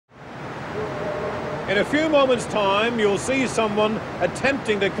In a few moments' time, you'll see someone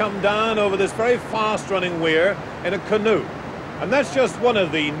attempting to come down over this very fast-running weir in a canoe. And that's just one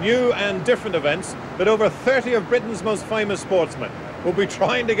of the new and different events that over 30 of Britain's most famous sportsmen will be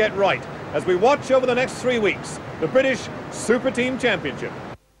trying to get right as we watch over the next 3 weeks the British Super Team Championship.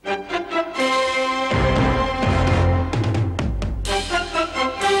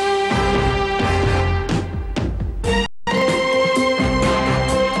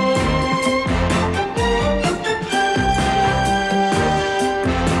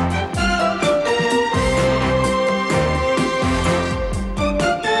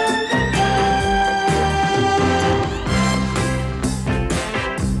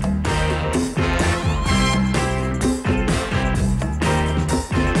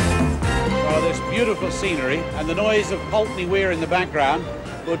 Beautiful scenery and the noise of Pulteney Weir in the background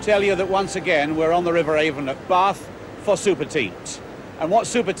will tell you that once again we're on the River Avon at Bath for Super Teams. And what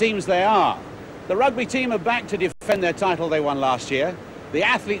Super Teams they are. The rugby team are back to defend their title they won last year. The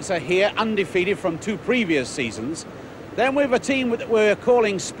athletes are here undefeated from 2 previous seasons. Then we have a team that we're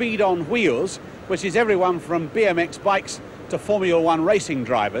calling Speed on Wheels, which is everyone from BMX bikes to Formula 1 racing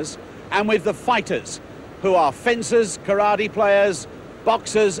drivers. And with the fighters, who are fencers, karate players,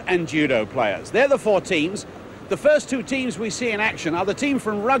 boxers and judo players. They're the 4 teams. The first 2 teams we see in action are the team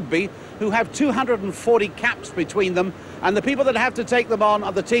from rugby, who have 240 caps between them, and the people that have to take them on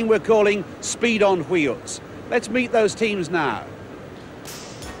are the team we're calling Speed on Wheels. Let's meet those teams now.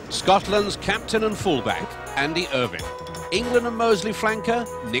 Scotland's captain and fullback, Andy Irvin. England and Moseley flanker,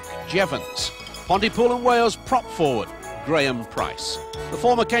 Nick Jevons. Pontypool and Wales prop forward, Graham Price. The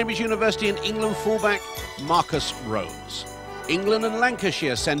former Cambridge University and England fullback, Marcus Rose. England and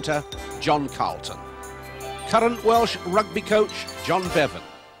Lancashire centre, John Carlton. Current Welsh rugby coach, John Bevan.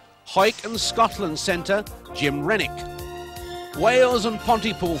 Hawick and Scotland centre, Jim Rennick. Wales and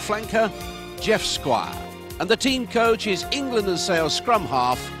Pontypool flanker, Jeff Squire. And the team coach is England and Sales scrum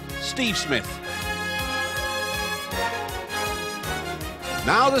half, Steve Smith.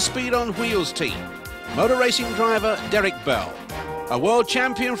 Now the Speed on Wheels team. Motor racing driver, Derek Bell. A world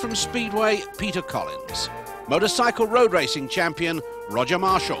champion from Speedway, Peter Collins. Motorcycle road racing champion, Roger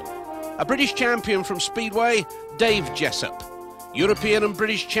Marshall. A British champion from Speedway, Dave Jessop. European and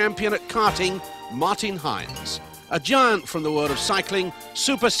British champion at karting, Martin Hines. A giant from the world of cycling,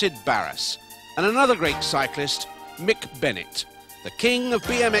 Super Sid Barass. And another great cyclist, Mick Bennett. The king of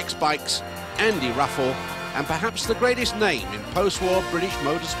BMX bikes, Andy Ruffell, and perhaps the greatest name in post-war British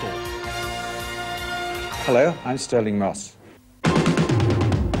motorsport. Hello, I'm Sterling Moss.